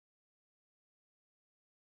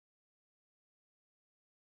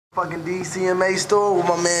Fucking DCMA store with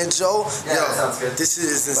my man Joe. Yeah, that sounds good. This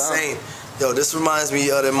is insane. Yo, this reminds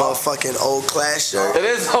me of that motherfucking old Clash shirt. It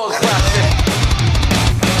is old Clash.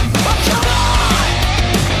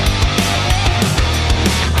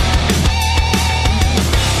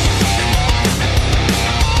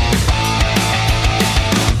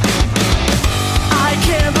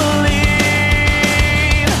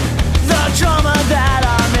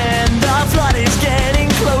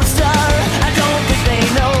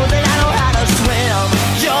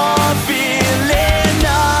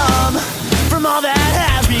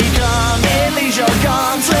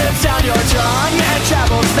 Down your tongue and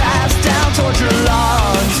travels fast down towards your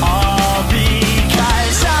lungs. All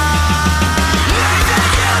because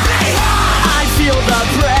I feel the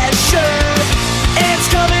pressure. It's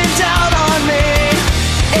coming down on me.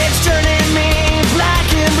 It's turning me black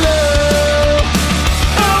and blue.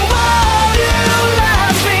 Oh, won't you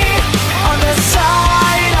left me on the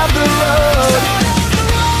side of the road,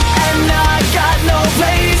 and I got no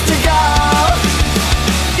place to go.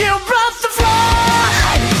 You brought the flood.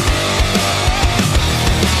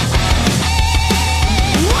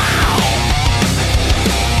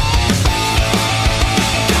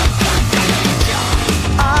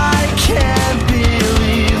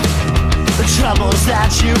 Troubles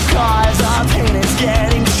that you cause, our pain is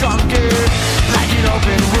getting stronger, like an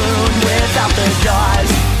open wound without the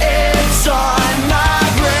gauze. It's on my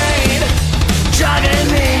brain,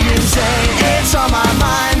 driving me insane. It's on my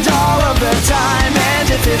mind all of the time,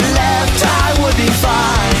 and if it left, I would be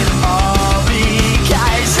fine. All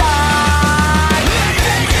because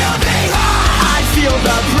I feel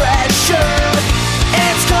the pressure.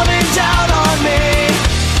 It's coming down on me.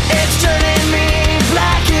 It's turning me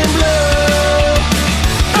black and blue.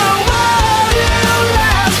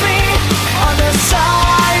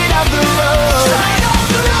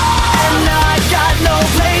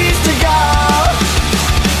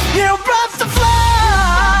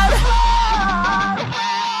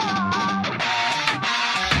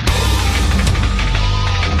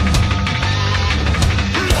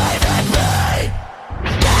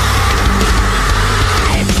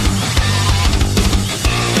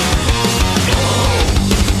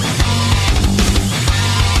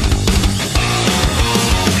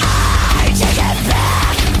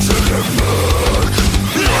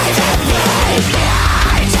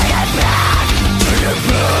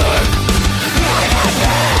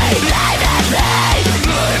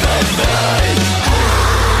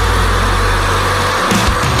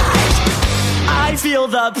 I feel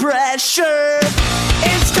the pressure.